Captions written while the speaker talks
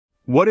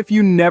What if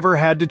you never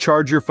had to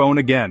charge your phone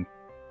again?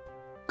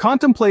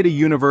 Contemplate a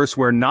universe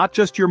where not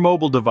just your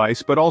mobile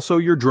device but also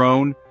your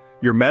drone,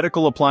 your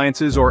medical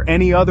appliances, or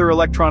any other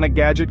electronic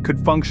gadget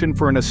could function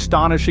for an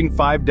astonishing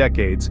 5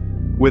 decades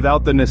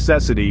without the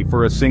necessity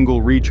for a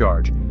single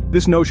recharge.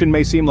 This notion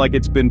may seem like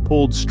it's been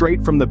pulled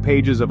straight from the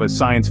pages of a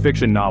science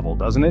fiction novel,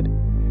 doesn't it?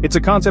 It's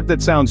a concept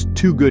that sounds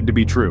too good to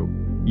be true.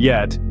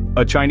 Yet,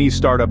 a Chinese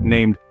startup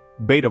named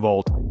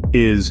Betavolt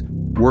is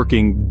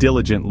working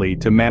diligently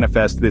to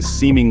manifest this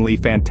seemingly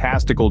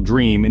fantastical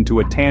dream into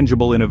a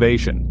tangible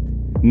innovation.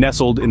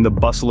 Nestled in the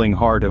bustling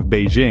heart of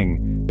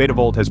Beijing,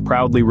 Betavolt has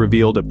proudly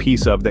revealed a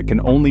piece of that can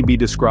only be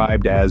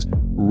described as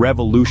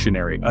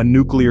revolutionary, a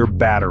nuclear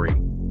battery.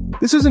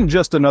 This isn't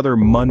just another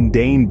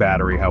mundane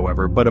battery,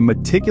 however, but a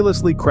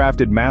meticulously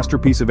crafted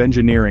masterpiece of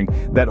engineering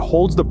that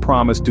holds the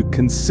promise to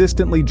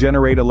consistently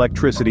generate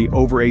electricity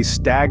over a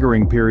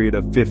staggering period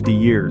of 50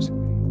 years.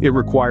 It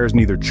requires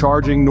neither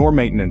charging nor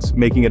maintenance,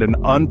 making it an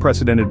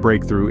unprecedented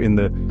breakthrough in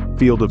the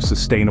field of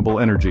sustainable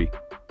energy.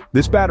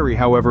 This battery,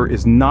 however,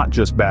 is not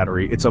just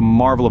battery, it's a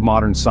marvel of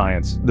modern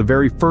science, the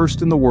very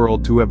first in the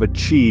world to have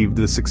achieved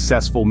the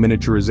successful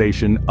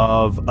miniaturization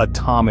of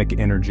atomic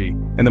energy.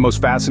 And the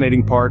most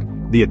fascinating part,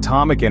 the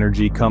atomic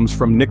energy comes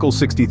from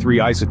nickel-63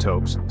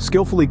 isotopes,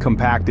 skillfully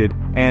compacted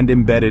and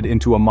embedded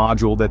into a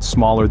module that's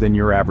smaller than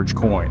your average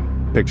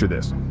coin. Picture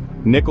this.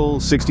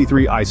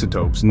 Nickel-63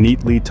 isotopes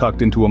neatly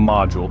tucked into a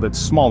module that's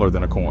smaller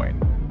than a coin.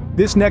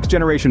 This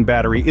next-generation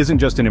battery isn't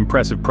just an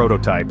impressive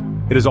prototype,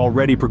 it has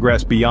already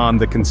progressed beyond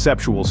the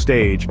conceptual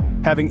stage,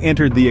 having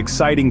entered the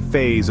exciting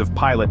phase of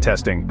pilot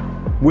testing.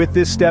 With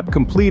this step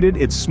completed,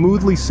 it's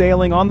smoothly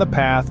sailing on the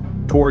path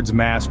towards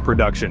mass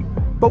production.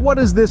 But what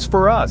is this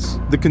for us,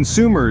 the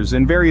consumers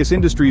and various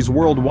industries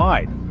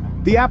worldwide?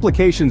 The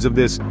applications of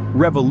this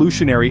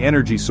revolutionary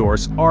energy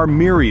source are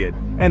myriad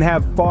and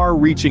have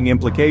far-reaching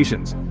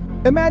implications.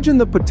 Imagine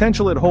the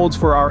potential it holds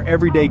for our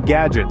everyday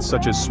gadgets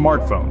such as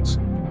smartphones.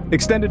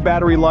 Extended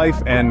battery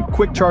life and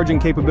quick charging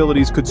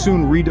capabilities could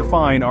soon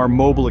redefine our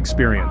mobile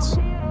experience.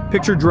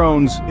 Picture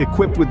drones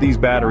equipped with these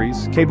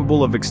batteries,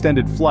 capable of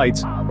extended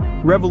flights,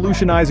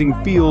 revolutionizing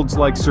fields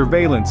like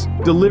surveillance,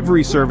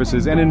 delivery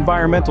services, and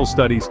environmental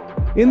studies.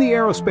 In the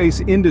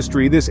aerospace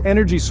industry, this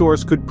energy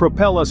source could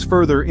propel us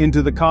further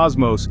into the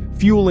cosmos,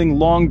 fueling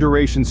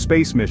long-duration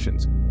space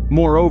missions.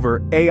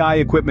 Moreover, AI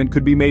equipment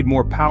could be made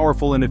more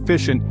powerful and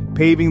efficient,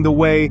 paving the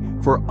way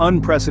for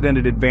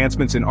unprecedented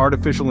advancements in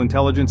artificial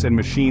intelligence and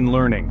machine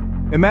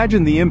learning.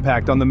 Imagine the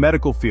impact on the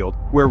medical field,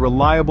 where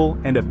reliable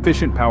and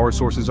efficient power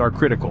sources are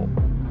critical.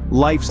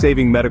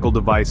 Life-saving medical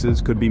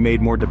devices could be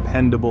made more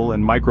dependable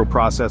and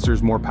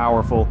microprocessors more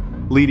powerful,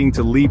 leading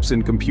to leaps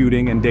in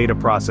computing and data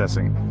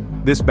processing.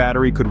 This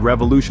battery could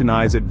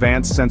revolutionize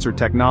advanced sensor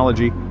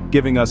technology,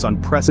 giving us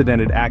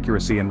unprecedented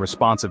accuracy and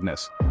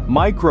responsiveness.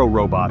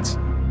 Micro-robots,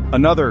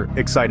 another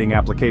exciting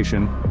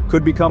application,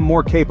 could become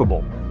more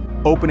capable,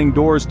 opening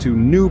doors to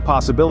new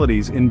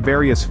possibilities in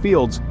various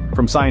fields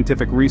from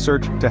scientific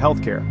research to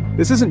healthcare.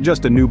 This isn't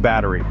just a new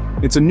battery,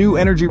 it's a new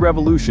energy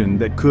revolution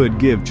that could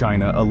give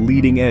China a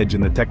leading edge in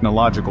the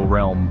technological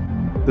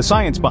realm. The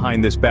science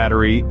behind this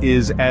battery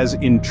is as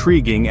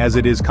intriguing as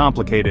it is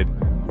complicated.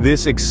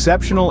 This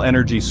exceptional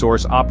energy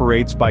source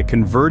operates by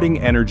converting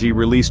energy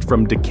released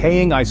from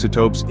decaying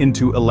isotopes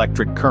into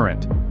electric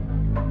current.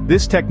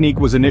 This technique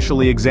was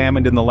initially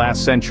examined in the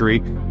last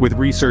century, with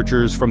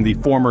researchers from the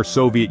former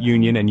Soviet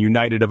Union and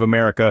United of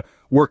America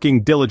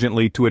working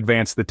diligently to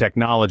advance the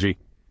technology.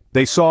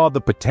 They saw the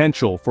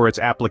potential for its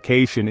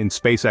application in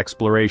space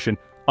exploration,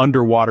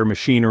 underwater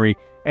machinery,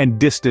 and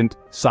distant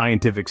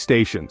scientific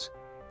stations.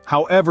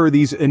 However,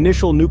 these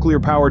initial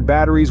nuclear-powered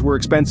batteries were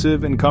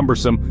expensive and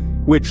cumbersome,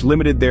 which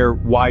limited their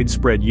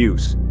widespread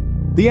use.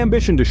 The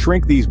ambition to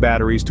shrink these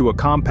batteries to a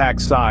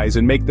compact size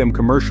and make them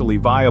commercially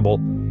viable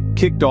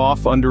kicked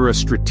off under a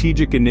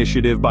strategic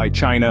initiative by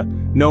China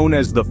known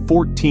as the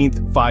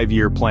 14th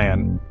Five-Year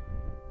Plan.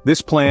 This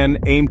plan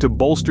aimed to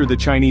bolster the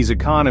Chinese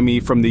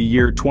economy from the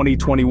year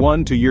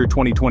 2021 to year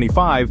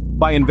 2025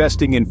 by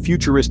investing in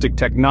futuristic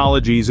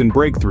technologies and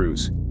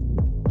breakthroughs.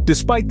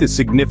 Despite the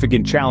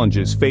significant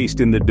challenges faced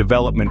in the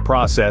development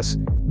process,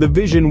 the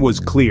vision was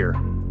clear: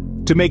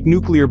 to make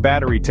nuclear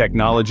battery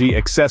technology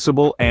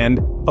accessible and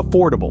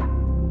affordable.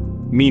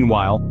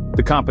 Meanwhile,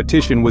 the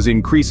competition was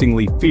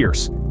increasingly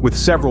fierce, with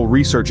several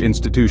research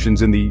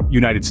institutions in the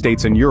United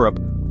States and Europe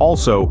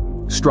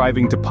also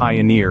striving to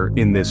pioneer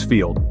in this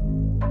field.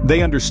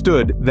 They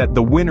understood that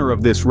the winner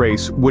of this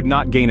race would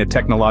not gain a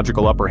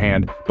technological upper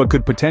hand, but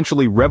could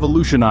potentially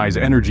revolutionize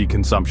energy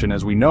consumption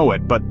as we know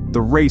it. But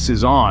the race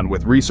is on,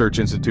 with research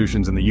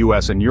institutions in the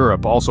US and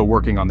Europe also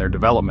working on their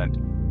development.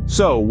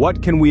 So,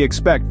 what can we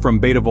expect from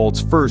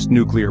Betavolt's first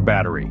nuclear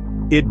battery?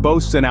 It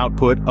boasts an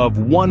output of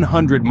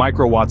 100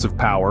 microwatts of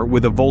power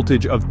with a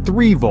voltage of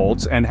 3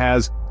 volts and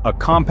has a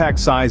compact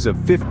size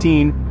of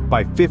 15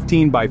 by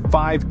 15 by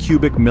 5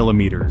 cubic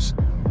millimeters.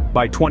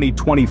 By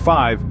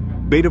 2025,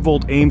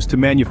 Betavolt aims to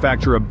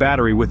manufacture a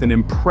battery with an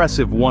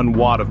impressive 1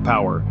 watt of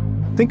power.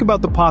 Think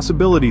about the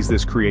possibilities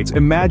this creates.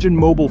 Imagine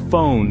mobile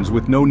phones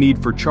with no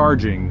need for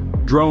charging,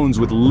 drones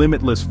with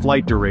limitless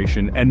flight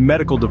duration, and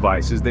medical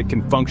devices that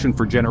can function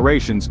for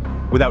generations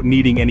without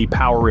needing any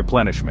power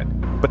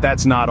replenishment. But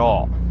that's not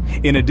all.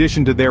 In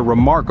addition to their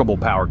remarkable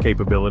power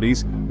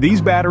capabilities,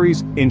 these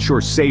batteries ensure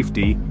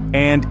safety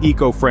and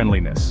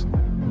eco-friendliness.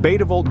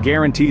 Betavolt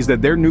guarantees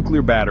that their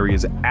nuclear battery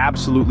is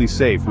absolutely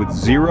safe with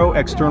zero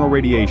external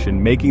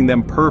radiation, making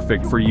them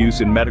perfect for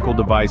use in medical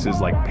devices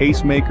like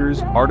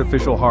pacemakers,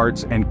 artificial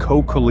hearts, and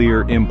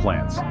cochlear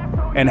implants.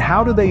 And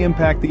how do they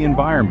impact the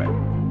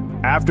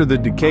environment? After the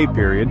decay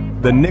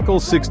period, the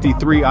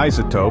nickel-63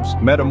 isotopes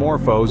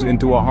metamorphose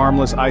into a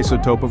harmless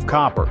isotope of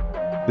copper.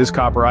 This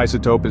copper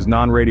isotope is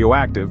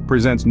non-radioactive,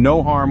 presents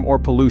no harm or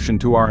pollution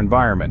to our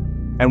environment.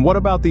 And what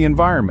about the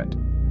environment?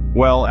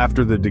 Well,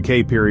 after the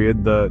decay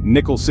period, the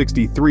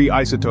nickel-63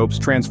 isotopes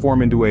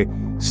transform into a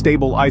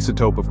stable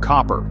isotope of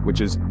copper, which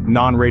is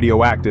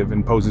non-radioactive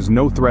and poses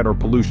no threat or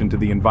pollution to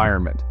the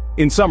environment.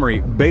 In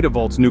summary,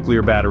 Betavolt's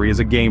nuclear battery is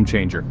a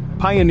game-changer,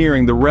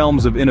 pioneering the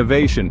realms of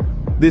innovation.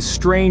 This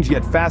strange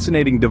yet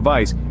fascinating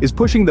device is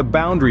pushing the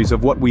boundaries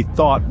of what we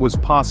thought was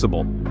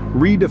possible,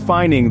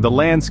 redefining the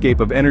landscape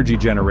of energy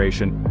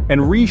generation,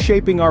 and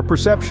reshaping our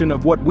perception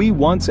of what we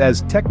once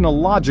as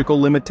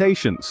technological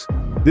limitations.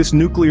 This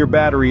nuclear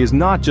battery is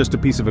not just a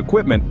piece of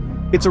equipment,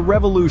 it's a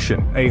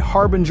revolution, a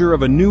harbinger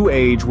of a new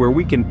age where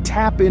we can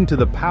tap into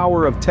the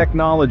power of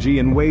technology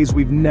in ways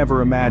we've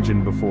never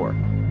imagined before.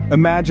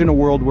 Imagine a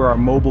world where our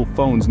mobile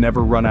phones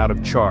never run out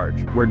of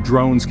charge, where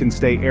drones can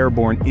stay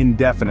airborne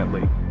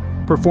indefinitely,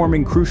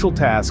 performing crucial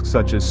tasks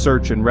such as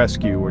search and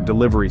rescue or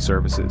delivery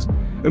services.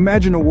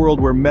 Imagine a world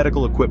where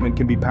medical equipment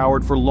can be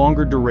powered for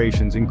longer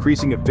durations,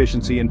 increasing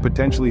efficiency and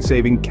potentially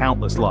saving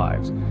countless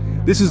lives.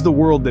 This is the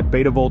world that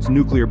Betavolt's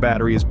nuclear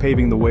battery is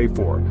paving the way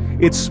for.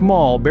 It's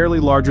small, barely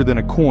larger than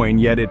a coin,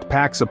 yet it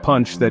packs a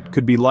punch that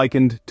could be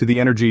likened to the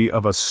energy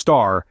of a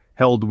star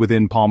held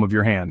within palm of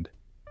your hand.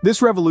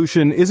 This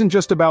revolution isn't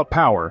just about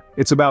power,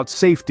 it's about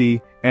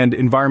safety and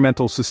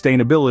environmental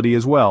sustainability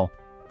as well.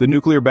 The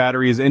nuclear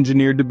battery is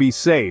engineered to be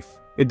safe.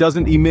 It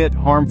doesn't emit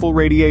harmful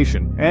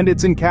radiation, and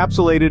it's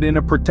encapsulated in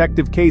a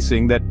protective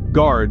casing that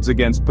guards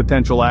against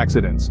potential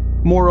accidents.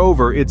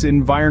 Moreover, it's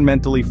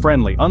environmentally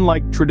friendly.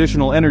 Unlike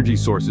traditional energy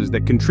sources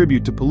that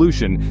contribute to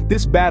pollution,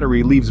 this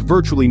battery leaves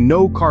virtually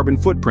no carbon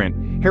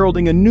footprint,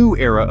 heralding a new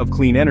era of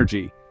clean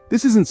energy.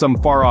 This isn't some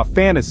far-off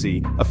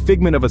fantasy, a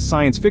figment of a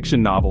science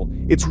fiction novel.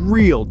 It's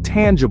real,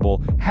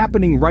 tangible,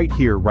 happening right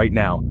here, right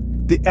now.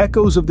 The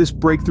echoes of this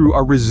breakthrough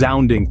are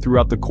resounding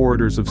throughout the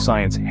corridors of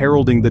science,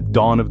 heralding the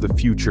dawn of the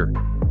future.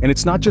 And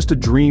it's not just a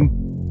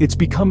dream, it's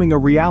becoming a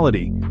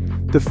reality.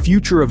 The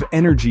future of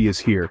energy is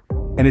here,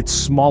 and it's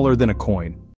smaller than a coin.